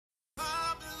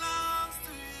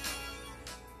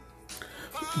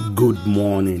Good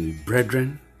morning,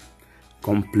 brethren.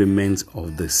 Compliments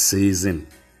of the season.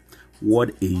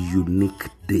 What a unique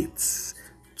date.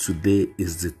 Today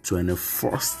is the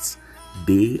 21st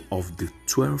day of the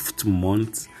 12th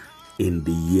month in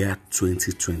the year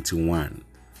 2021.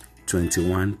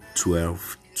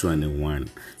 21-12-21.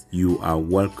 You are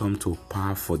welcome to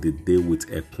Power for the Day with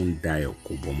Ekundayo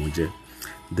Kobomoje.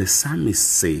 The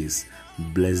psalmist says,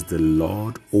 "Bless the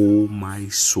Lord, O my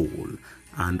soul,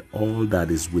 and all that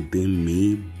is within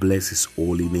me, bless his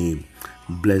holy name.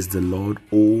 Bless the Lord,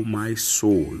 O my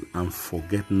soul, and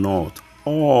forget not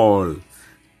all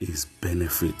his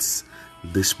benefits."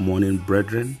 This morning,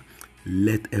 brethren,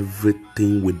 let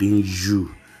everything within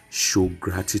you show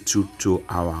gratitude to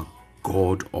our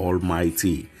God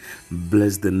Almighty.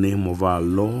 Bless the name of our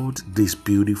Lord this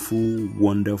beautiful,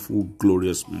 wonderful,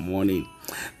 glorious morning.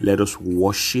 Let us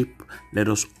worship, let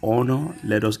us honor,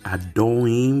 let us adore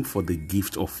him for the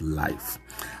gift of life.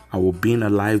 Our being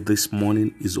alive this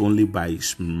morning is only by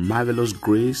his marvelous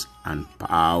grace and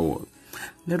power.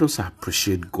 Let us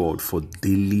appreciate God for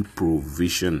daily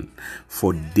provision,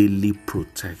 for daily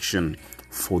protection,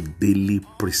 for daily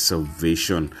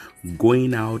preservation.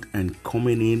 Going out and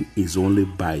coming in is only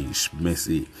by his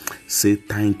mercy. Say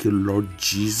thank you, Lord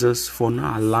Jesus, for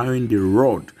not allowing the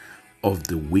rod of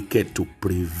the wicked to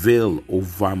prevail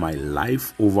over my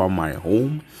life, over my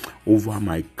home, over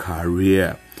my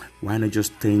career. Why not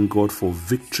just thank God for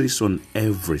victories on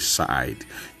every side?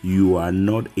 You are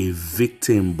not a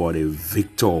victim, but a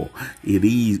victor.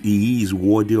 He is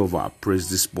worthy of our praise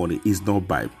this morning. It's not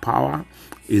by power,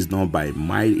 it's not by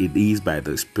might, it is by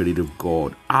the Spirit of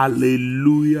God.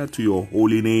 Hallelujah to your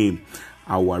holy name.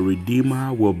 Our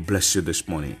Redeemer will bless you this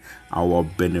morning. Our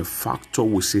benefactor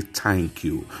will say thank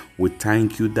you. We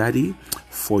thank you, Daddy,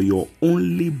 for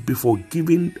for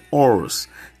giving us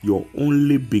your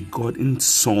only begotten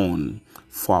Son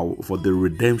for the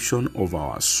redemption of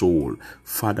our soul.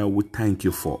 Father, we thank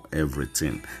you for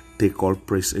everything. Take all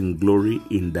praise and glory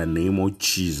in the name of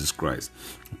Jesus Christ.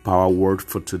 Power word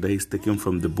for today is taken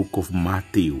from the book of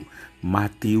Matthew.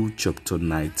 Matthew chapter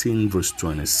 19 verse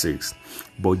 26.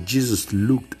 But Jesus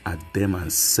looked at them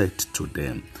and said to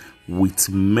them, "With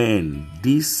men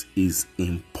this is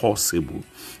impossible,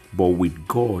 but with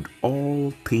God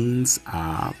all things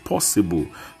are possible."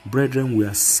 Brethren, we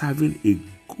are serving a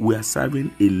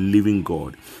living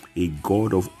God, a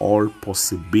God of all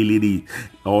possibilities.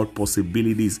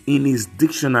 In his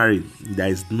dictionary, there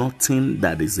is nothing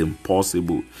that is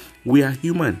impossible. We are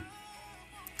human,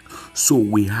 so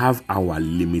we have our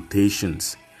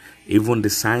limitations. Even the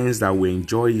science that we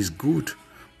enjoy is good,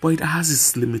 but it has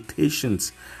its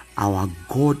limitations. Our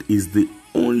God is the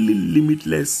only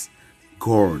limitless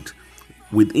God.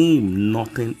 With him,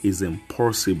 nothing is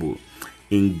impossible.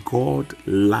 In God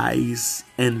lies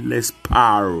endless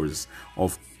powers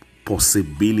of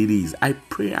possibilities. I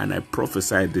pray and I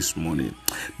prophesy this morning,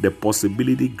 the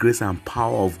possibility, grace, and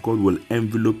power of God will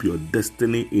envelop your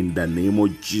destiny in the name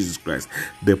of Jesus Christ.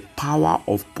 The power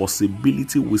of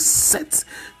possibility will set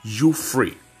you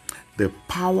free. The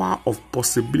power of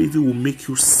possibility will make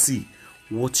you see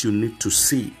what you need to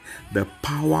see. The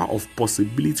power of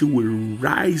possibility will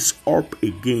rise up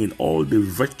again all the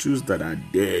virtues that are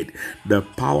dead. The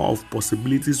power of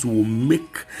possibilities will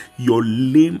make your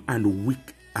lame and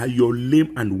weak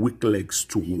legs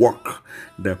to work.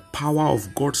 The power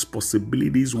of God's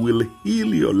possibilities will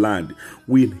heal your land,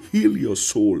 will heal your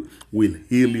soul, will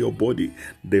heal your body.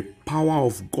 The power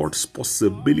of God's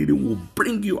possibility will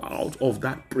bring you out of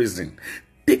that prison,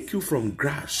 take you from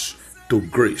grass to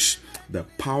grace. The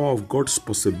power of God's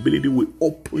possibility will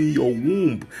open your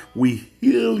womb, will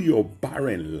heal your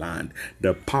barren land.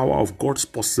 The power of God's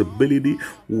possibility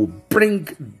will bring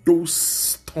those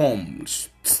storms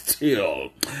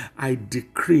still. I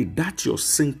decree that your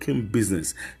sinking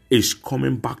business is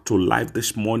coming back to life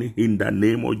this morning in the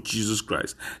name of Jesus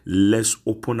Christ. Let's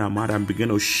open our mouth and begin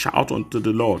to shout unto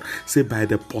the Lord. Say, by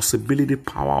the possibility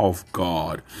power of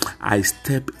God, I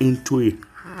step into a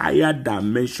higher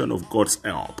dimension of God's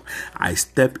help. I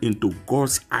step into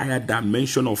God's higher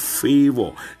dimension of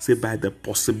favor. Say, by the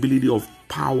possibility of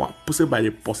power. Say, by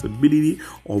the possibility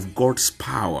of God's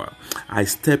power, I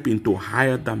step into a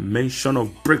higher dimension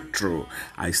of breakthrough.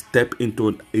 I step into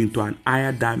an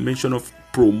higher dimension of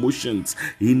promotions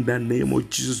in the name of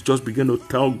Jesus. Just begin to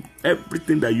tell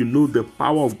everything that you know the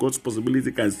power of God's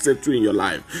possibility can set you in your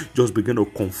life. Just begin to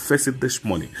confess it this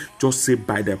morning. Just say,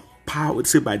 by the power,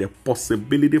 say by the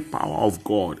possibility power of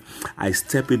God, I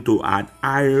step into an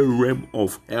higher realm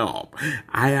of help,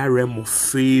 higher realm of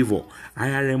favor,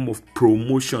 higher realm of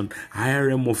promotion, higher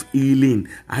realm of healing,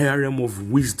 higher realm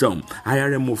of wisdom,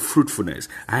 higher realm of fruitfulness,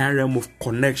 higher realm of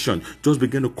connection. Just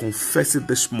begin to confess it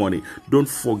this morning. Don't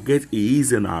forget He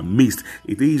is in our midst.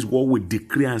 It is what we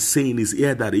decree and say in His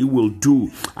ear that He will do.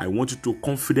 I want you to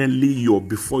confidently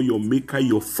before your Maker,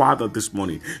 your Father this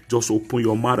morning. Just open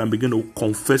your mouth and begin to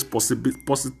confess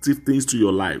positive things to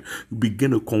your life.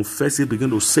 Begin to confess it,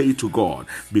 begin to say it to God,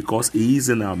 because He is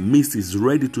in our midst. He's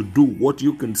ready to do what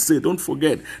you can say. Don't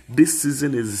forget, this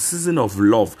season is a season of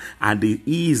love, and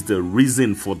He is the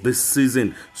reason for this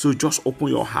season. So just open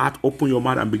your heart, open your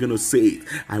mouth, and begin to say it.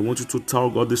 I want you to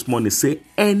tell God this morning, say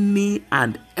any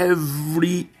and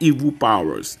every evil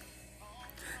powers.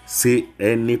 Say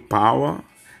any power,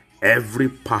 every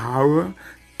power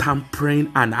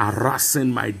tampering and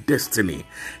harassing my destiny.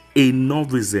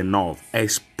 Enough is enough.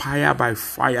 Expire by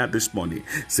fire this morning.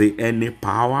 Say any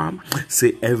power,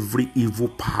 say every evil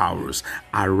powers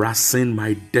harassing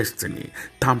my destiny,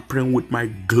 tampering with my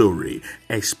glory,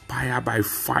 expire by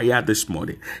fire this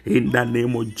morning. In the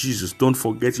name of Jesus. Don't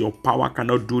forget, your power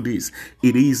cannot do this.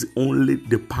 It is only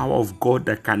the power of God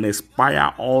that can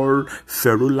expire all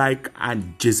Pharaoh-like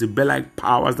and Jezebel-like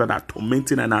powers that are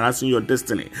tormenting and harassing your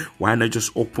destiny. Why not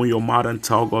just open your mouth and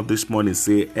tell God this morning,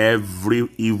 say every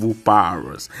evil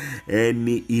powers,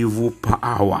 any evil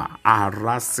power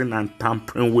harassing and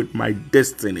tampering with my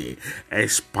destiny,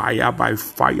 expire by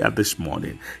fire this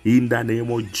morning. In the name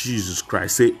of Jesus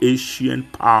Christ. Say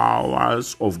ancient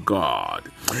powers of God,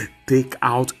 take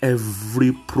out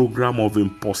every program of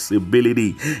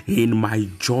impossibility in my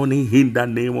journey in the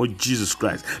name of Jesus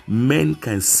Christ. Men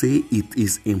can say it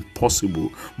is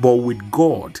impossible, but with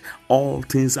God, all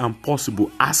things are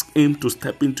possible. Ask Him to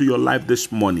step into your life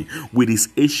this morning with His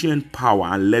ancient power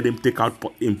and let Him take out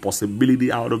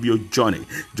impossibility out of your journey.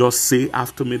 Just say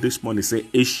after me this morning, say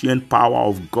ancient power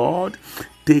of God,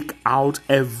 take out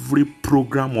every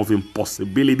program of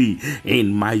impossibility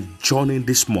in my journey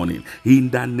this morning.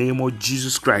 In the name of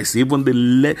Jesus Christ. Even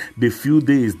the few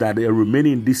days that are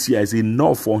remaining this year is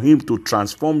enough for Him to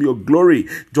transform your glory.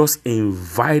 Just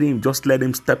invite Him. Just let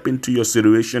Him step into your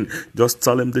situation. Just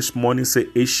tell Him this morning, say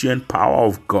ancient power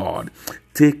of God,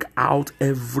 take out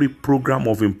every program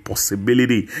of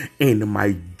impossibility in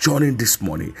my journey this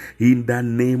morning. In the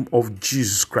name of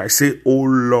Jesus Christ. Say, oh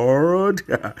Lord,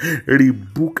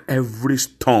 rebuke every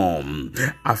storm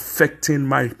affecting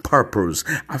my purpose,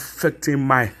 affecting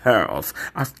my health,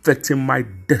 affecting my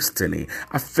destiny,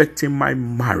 affecting my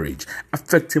marriage,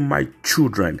 affecting my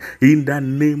children. In the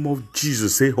name of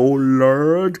Jesus. Say, oh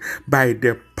Lord, by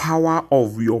the power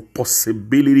of your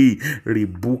possibility,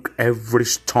 rebuke every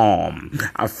storm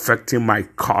affecting my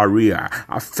career,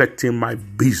 affecting my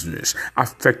business,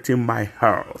 affecting my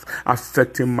health,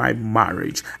 affecting my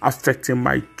marriage, affecting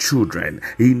my children.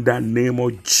 In the name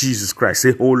of Jesus Christ.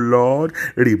 Say, oh Lord,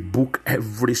 rebuke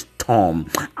every storm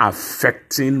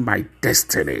affecting my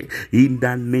destiny. In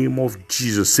the name of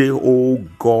Jesus. Say, oh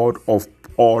God of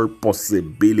all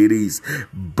possibilities,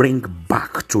 bring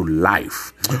back to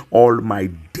life all my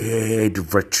dead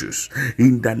virtues.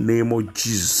 In the name of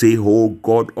Jesus. Say, oh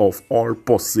God of all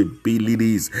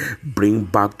possibilities, bring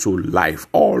back to life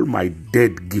all my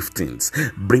dead giftings.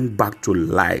 Bring back to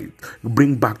life.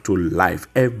 Bring back to life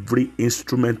every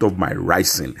instrument of my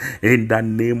rising. In the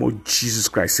name of Jesus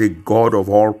Christ. Say, God of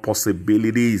all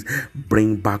possibilities,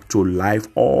 bring back to life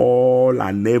all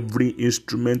and every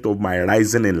instrument of my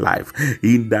rising in life.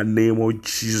 In the name of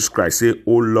Jesus Christ. Say,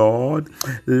 oh Lord,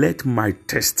 let my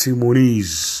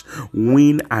testimonies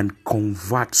win and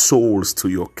convert souls to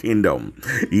your kingdom.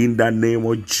 In the name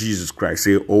of Jesus Christ.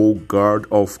 Say, oh God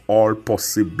of all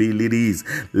possibilities,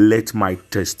 let my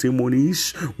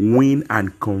testimonies win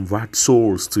and convert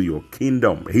souls to your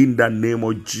kingdom. In the name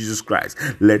of Jesus Christ.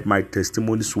 Let my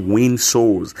testimonies win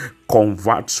souls,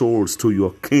 convert souls to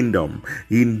your kingdom.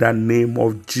 In the name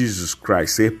of Jesus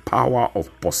Christ. Say, power of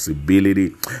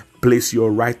possibility. Place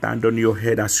your right hand on your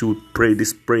head as you pray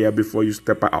this prayer before you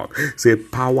step out. Say,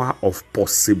 power of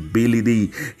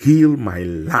possibility, heal my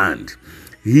land,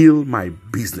 heal my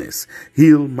business,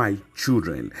 heal my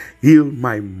children, heal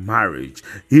my marriage,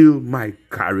 heal my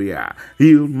career,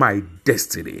 heal my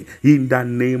destiny. In the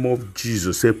name of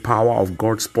Jesus. Say, power of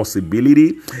God's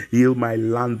possibility, heal my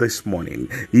land this morning,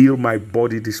 heal my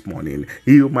body this morning,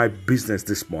 heal my business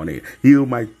this morning, heal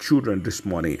my children this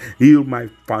morning, heal my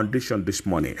foundation this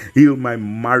morning, heal my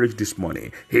marriage this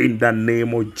morning. In the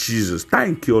name of Jesus.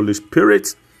 Thank you, Holy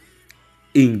Spirit.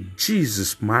 In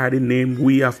Jesus' mighty name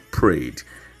we have prayed.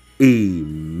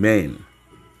 Amen.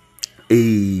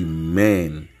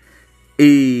 Amen.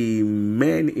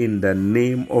 Amen. In the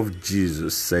name of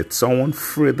Jesus. Set someone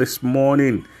free this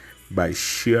morning by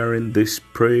sharing this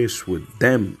praise with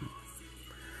them.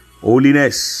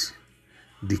 Holiness,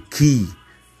 the key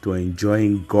to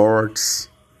enjoying God's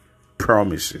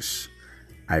promises.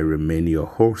 I remain your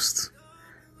host,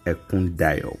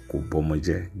 Ekundayo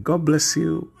Kubomoje. God bless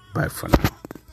you. Bye for now.